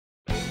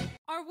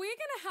Are we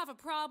gonna have a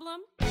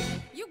problem?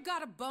 You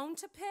got a bone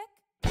to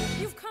pick?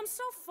 You've come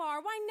so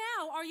far, why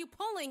now are you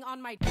pulling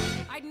on my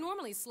I'd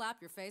normally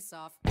slap your face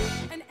off,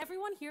 and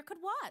everyone here could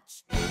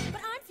watch. But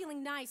I'm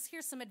feeling nice,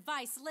 here's some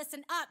advice,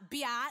 listen up,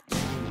 biatch.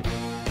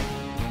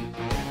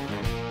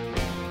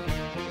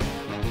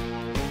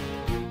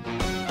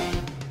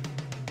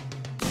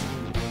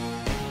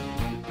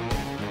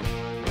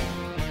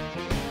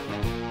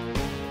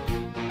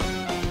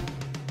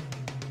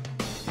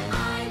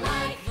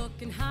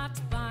 Hot,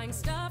 buying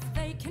stuff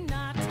they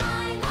cannot.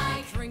 I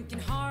like drinking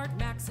hard,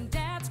 maxing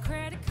dad's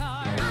credit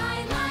card.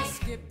 I like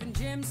skipping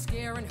gym,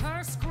 scaring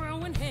her,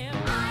 screwing him.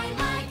 I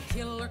like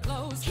killer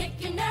clothes,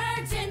 kicking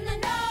nerds in the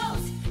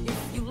nose.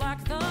 If you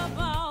like the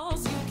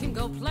balls, you can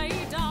go play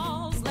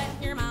dolls. Let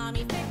your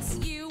mommy fix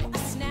you a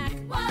snack.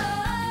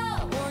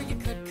 Whoa! Or you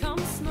could come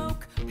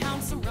smoke,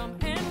 pound some rum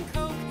and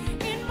coke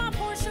in my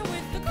Porsche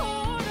with the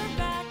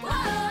quarterback.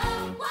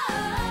 Whoa,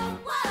 whoa,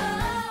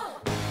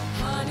 whoa!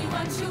 Honey,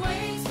 what you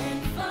waiting?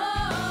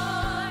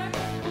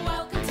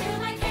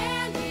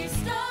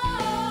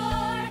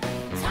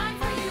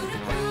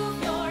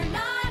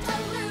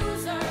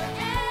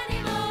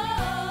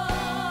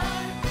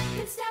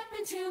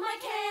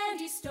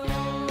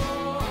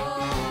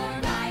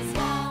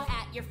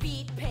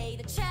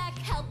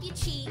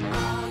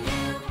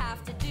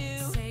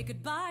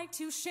 Goodbye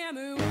to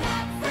Shamu.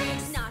 That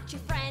freak's not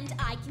your friend,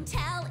 I can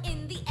tell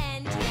in the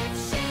end.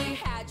 If she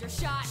had your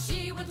shot,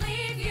 she would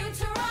leave you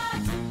to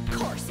rot.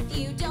 Course, if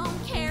you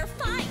don't care,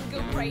 fine,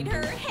 go braid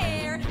her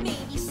hair.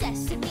 Maybe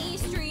Sesame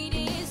Street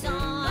is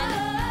on.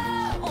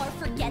 Whoa. Or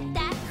forget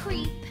that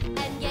creep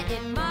and get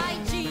in my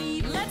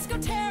Jeep. Let's go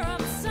tear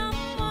up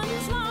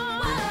someone's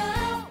lawn.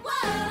 Whoa,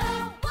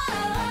 whoa,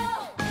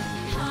 whoa.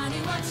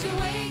 Honey, what you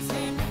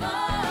waiting for?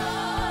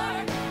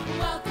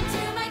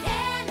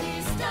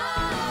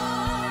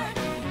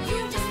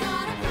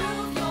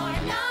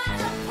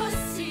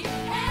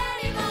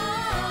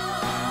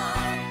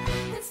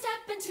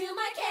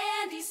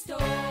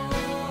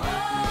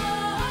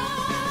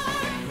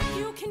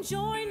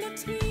 Join the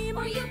team,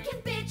 or you can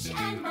bitch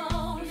and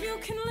moan. You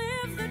can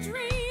live the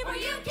dream, or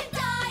you can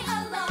die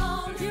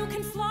alone. You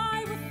can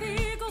fly with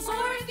eagles,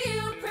 or if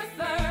you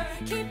prefer,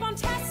 keep on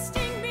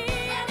testing me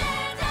and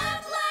end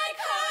up like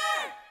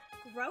her.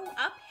 Grow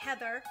up,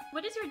 Heather.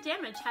 What is your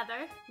damage,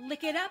 Heather?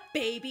 Lick it up,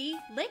 baby.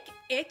 Lick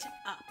it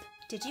up.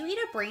 Did you eat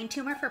a brain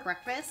tumor for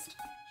breakfast?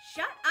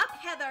 Shut up,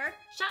 Heather.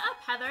 Shut up,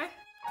 Heather.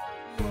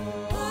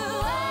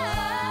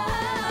 Whoa.